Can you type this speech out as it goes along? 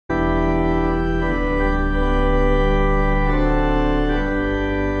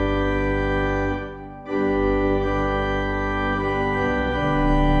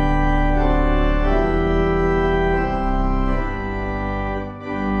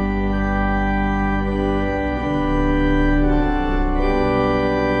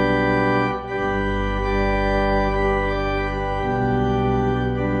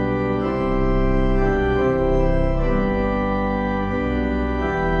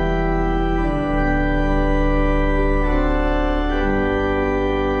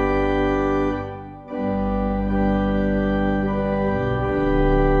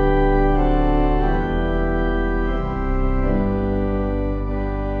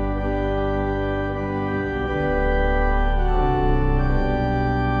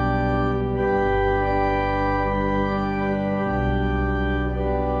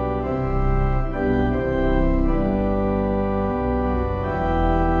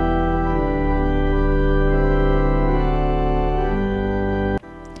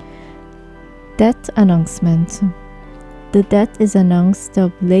Death announcement. The death is announced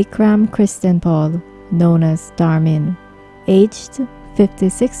of Lakeram Khristenpaul, known as Darmin, aged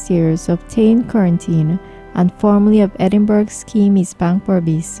 56 years, of Tain Quarantine, and formerly of Edinburgh Scheme East Bank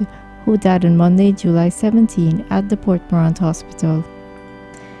Berbice, who died on Monday, July 17 at the Portmorant Hospital.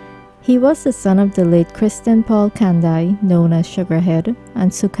 He was the son of the late Khristenpaul Kandai, known as Sugarhead,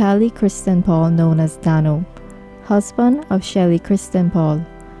 and Sukali Khristenpaul, known as Dano, husband of Shelley Khristenpaul,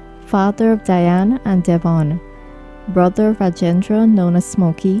 father of Diane and Devon, brother of Rajendra, known as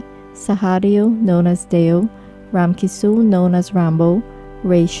Smokey, Sahadio, known as Deo, Ramkisu, known as Rambo,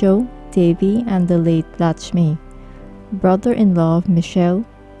 Raisho, Devi, and the late Lakshmi, brother-in-law of Michelle,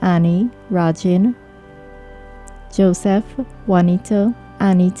 Annie, Rajin, Joseph, Juanita,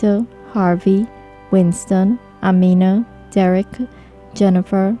 Anita, Harvey, Winston, Amina, Derek,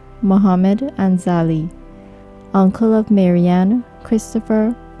 Jennifer, Mohammed, and Zali, uncle of Marianne,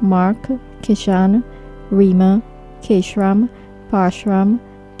 Christopher, Mark, Kishan, Rima, Keshram, Parshram,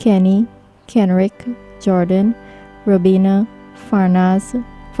 Kenny, Kenrick, Jordan, Robina, Farnaz,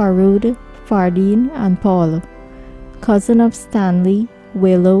 Farood, Fardeen, and Paul, cousin of Stanley,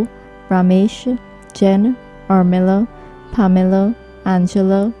 Willow, Ramesh, Jen, Armilla, Pamela,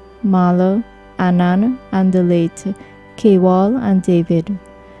 Angela, Mala, Anand, and the late Kewal and David,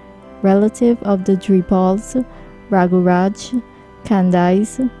 relative of the Dripals, Raghuraj,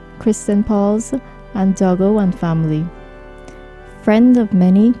 Kandais, Khristenpauls, and Doggo and family. Friend of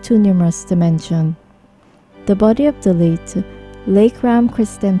many, too numerous to mention. The body of the late Lakeram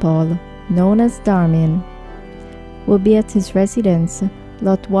Khristenpaul, known as Darmin, will be at his residence,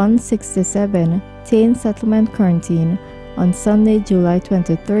 Lot 167, Tain Settlement, Quarantine, on Sunday, July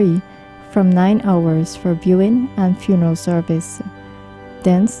 23, from 9 hours for viewing and funeral service.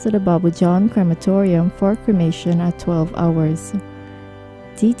 Thence to the Babu John Crematorium for cremation at 12 hours.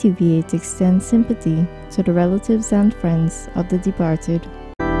 DTV8 extends sympathy to the relatives and friends of the departed.